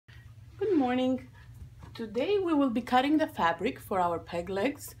morning. Today we will be cutting the fabric for our peg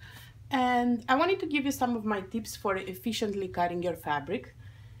legs, and I wanted to give you some of my tips for efficiently cutting your fabric.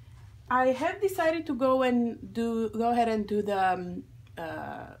 I have decided to go ahead and do the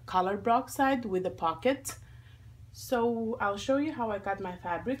collar block side with the pocket. So I'll show you how I cut my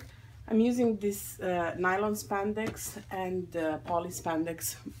fabric. I'm using this nylon spandex and poly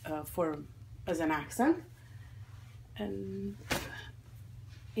spandex as an accent. And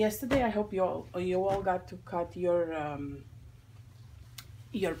yesterday I hope you all got to cut your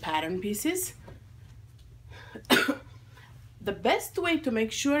pattern pieces. The best way to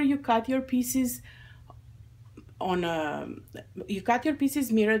make sure you cut your pieces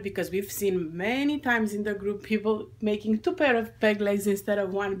mirrored, because we've seen many times in the group people making two pair of peg legs instead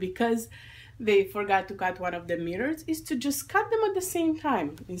of one because they forgot to cut one of the mirrors, is to just cut them at the same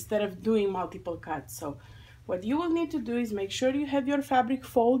time instead of doing multiple cuts. So what you will need to do is make sure you have your fabric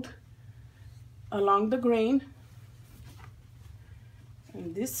fold along the grain,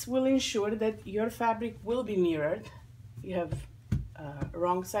 and this will ensure that your fabric will be mirrored. You have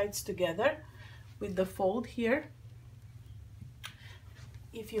wrong sides together with the fold here.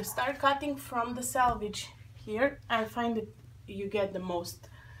 If you start cutting from the selvage here, I find that you get the most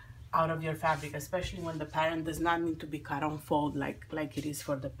out of your fabric, especially when the pattern does not need to be cut on fold like it is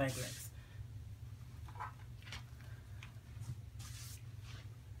for the peg legs.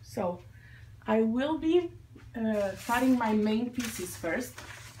 So I will be cutting my main pieces first,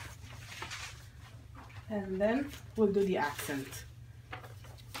 and then we'll do the accent.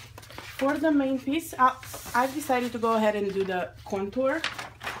 For the main piece, I've decided to go ahead and do the contour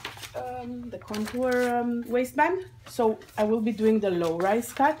waistband. So I will be doing the low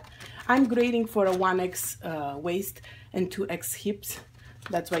rise cut. I'm grading for a 1X waist and 2X hips.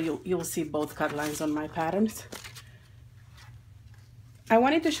 That's why you'll see both cut lines on my patterns. I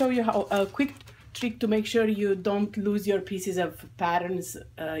wanted to show you a quick trick to make sure you don't lose your pieces of patterns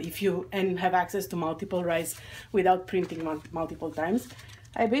and have access to multiple rise without printing multiple times.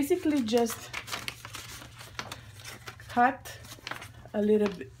 I basically just cut a little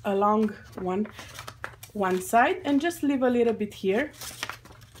bit along one side and just leave a little bit here,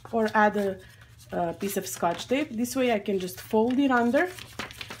 or add a piece of Scotch tape. This way I can just fold it under,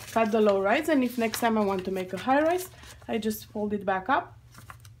 cut the low rise, and if next time I want to make a high rise, I just fold it back up,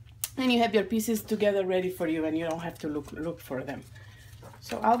 and you have your pieces together ready for you, and you don't have to look for them.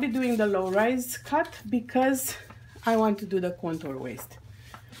 So I'll be doing the low rise cut because I want to do the contour waist.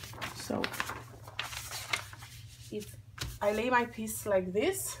 So if I lay my piece like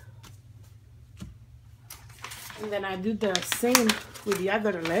this, and then I do the same with the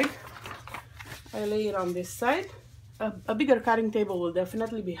other leg, I lay it on this side. A bigger cutting table will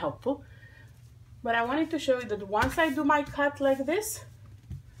definitely be helpful, but I wanted to show you that once I do my cut like this,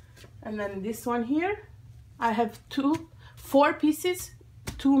 and then this one here, I have four pieces,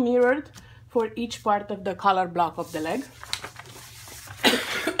 two mirrored for each part of the collar block of the leg.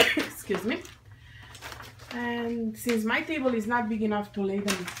 Excuse me. And since my table is not big enough to lay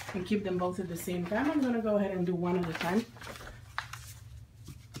them and keep them both at the same time, I'm going to go ahead and do one at a time.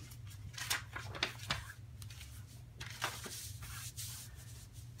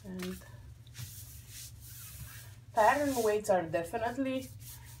 And pattern weights are definitely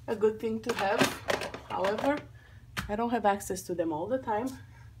a good thing to have. However, I don't have access to them all the time,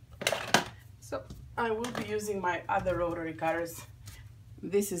 so I will be using my other rotary cutters.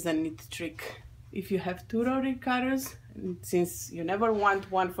 This is a neat trick. If you have two rotary cutters, and since you never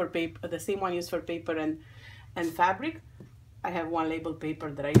want one for paper, the same one used for paper and fabric, I have one labeled paper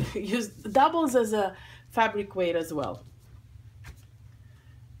that I use, doubles as a fabric weight as well.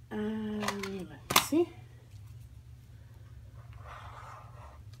 Let's see.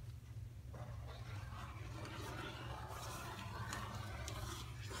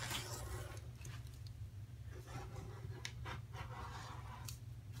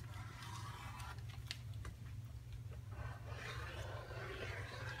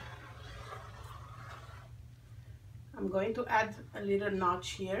 I'm going to add a little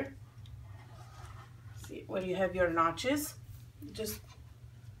notch here. See, where you have your notches, just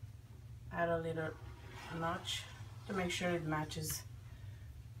add a little notch to make sure it matches.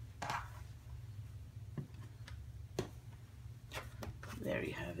 There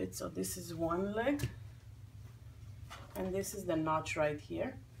you have it. So this is one leg, and this is the notch right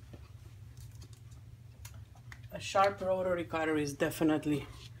here. A sharp rotary cutter is definitely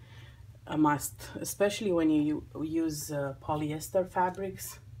a must, especially when you use polyester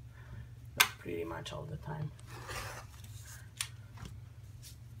fabrics pretty much all the time.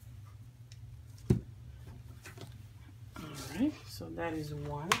 Alright, so that is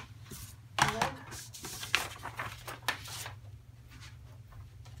one. leg.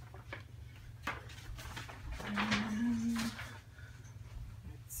 And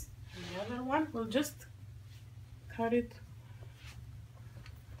let's see, the other one, we'll just cut it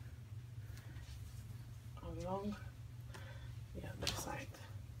along the other side,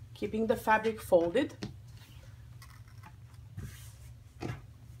 keeping the fabric folded.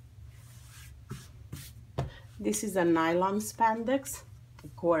 This is a nylon spandex,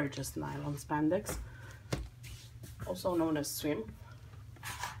 gorgeous nylon spandex, also known as swim.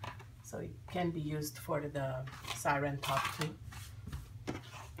 So it can be used for the siren top too.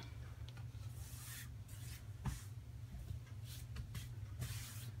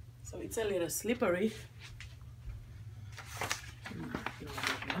 So it's a little slippery.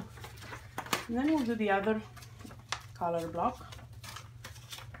 And then we'll do the other color block.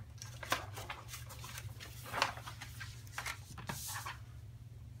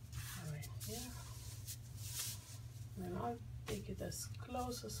 Take it as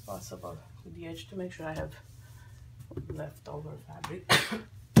close as possible to the edge to make sure I have leftover fabric.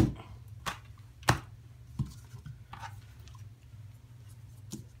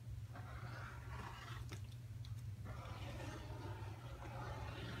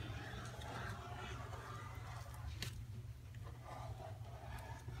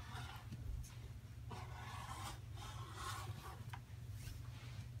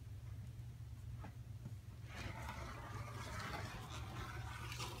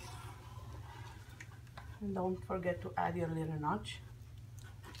 And don't forget to add your little notch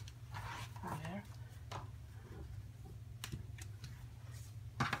there.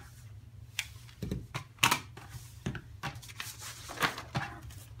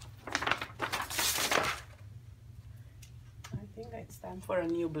 I think it's time for a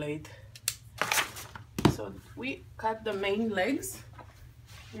new blade. So we cut the main legs,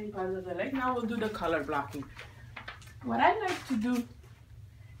 main part of the leg. Now we'll do the color blocking. What I like to do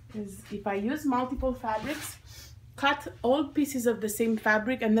is, if I use multiple fabrics, cut all pieces of the same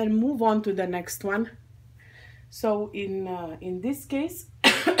fabric and then move on to the next one. So in this case,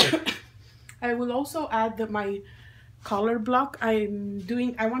 I will also add my color block. I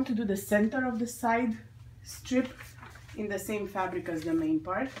want to do the center of the side strip in the same fabric as the main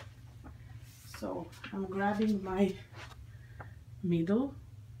part. So I'm grabbing my middle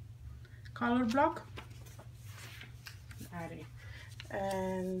color block,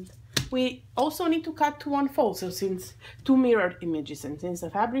 and we also need to cut to unfold. So since two mirror images, and since the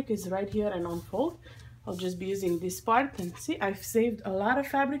fabric is right here and unfold, I'll just be using this part. And see, I've saved a lot of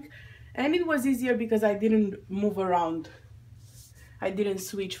fabric, and it was easier because I didn't move around. I didn't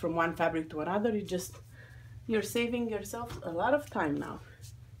switch from one fabric to another. You're saving yourself a lot of time now.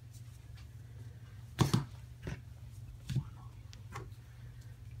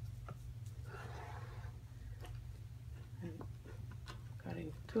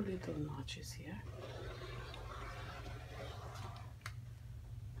 Two little notches here.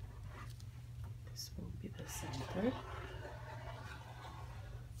 This will be the center.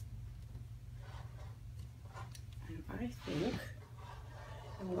 And I think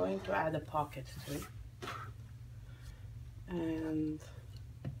I'm going to add a pocket to it. And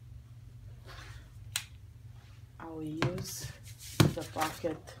I'll use the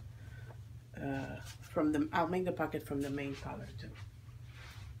pocket I'll make the pocket from the main color too.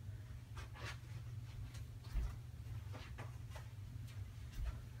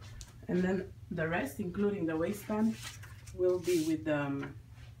 And then the rest, including the waistband, will be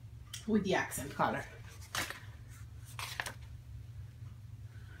with the accent color.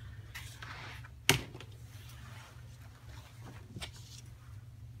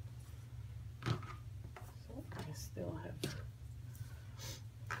 So I still have,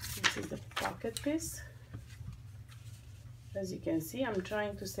 this is the pocket piece. As you can see, I'm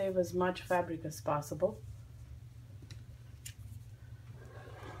trying to save as much fabric as possible.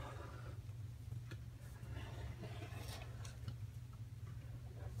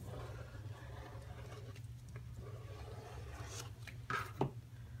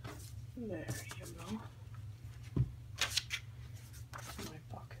 There you go, my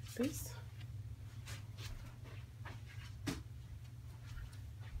pocket piece.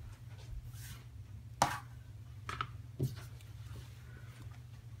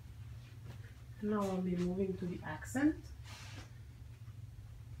 Now I'll be moving to the accent.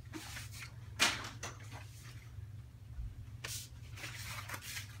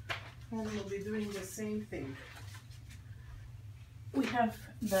 And we'll be doing the same thing. We have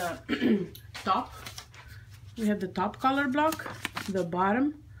the top. We have the top color block, the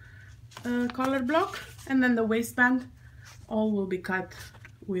bottom color block, and then the waistband all will be cut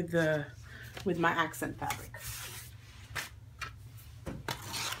with the with my accent fabric.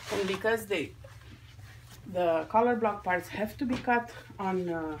 And because the color block parts have to be cut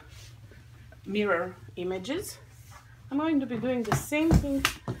on mirror images, I'm going to be doing the same thing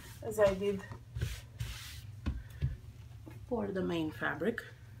as I did for the main fabric.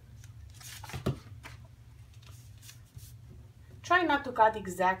 Try not to cut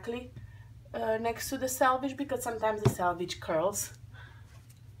exactly next to the selvage, because sometimes the selvage curls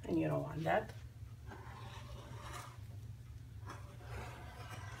and you don't want that.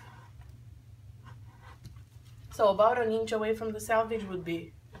 So about 1 inch away from the selvage would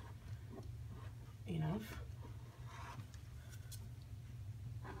be enough.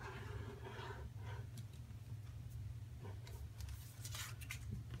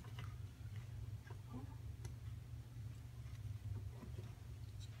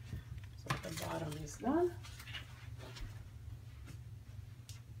 So the bottom is done.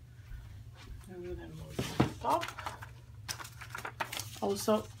 And then we'll do the top.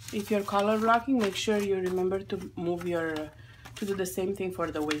 Also, if you're color blocking, make sure you remember to move to do the same thing for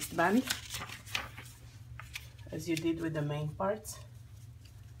the waistband as you did with the main parts.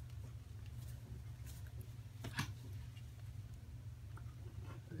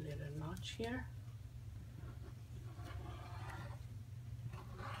 A little notch here.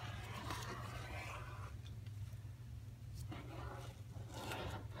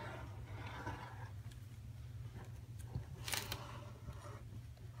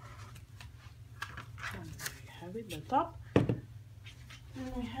 With the top,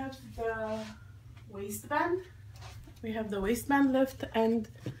 and we have the waistband. We have the waistband left and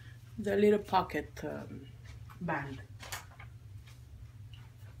the little pocket band.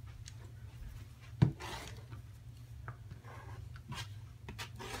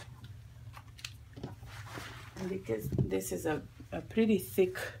 And because this is a pretty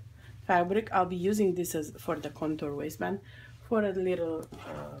thick fabric, I'll be using this as for the contour waistband for a little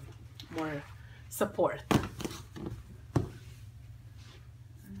more support.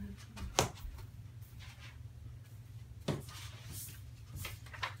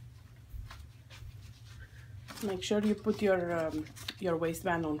 Make sure you put your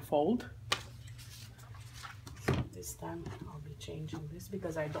waistband on fold. So this time I'll be changing this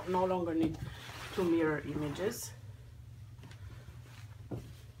because I no longer need 2 mirror images.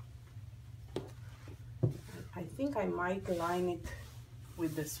 I think I might line it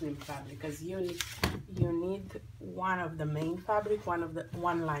with the swim fabric, because you need one of the main fabric,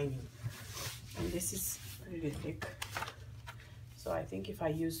 one lining, and this is really thick. So I think if I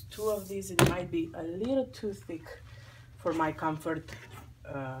use 2 of these, it might be a little too thick for my comfort,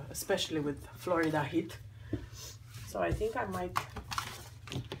 especially with Florida heat. So I think I might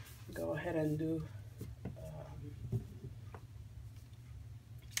go ahead and do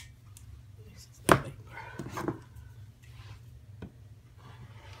this is the paper.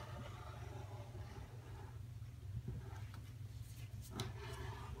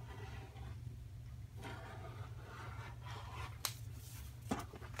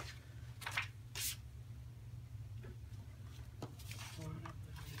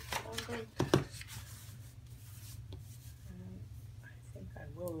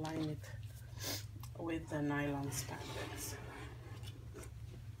 Line it with the nylon spandex.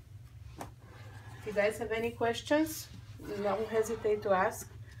 If you guys have any questions, don't hesitate to ask.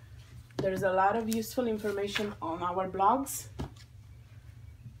 There's a lot of useful information on our blogs,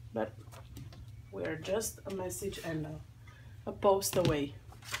 but we're just a message and a post away.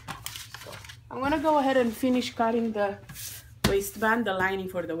 So I'm gonna go ahead and finish cutting the waistband, the lining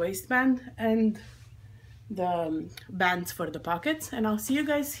for the waistband, and the bands for the pockets, and I'll see you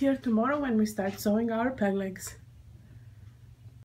guys here tomorrow when we start sewing our peg legs.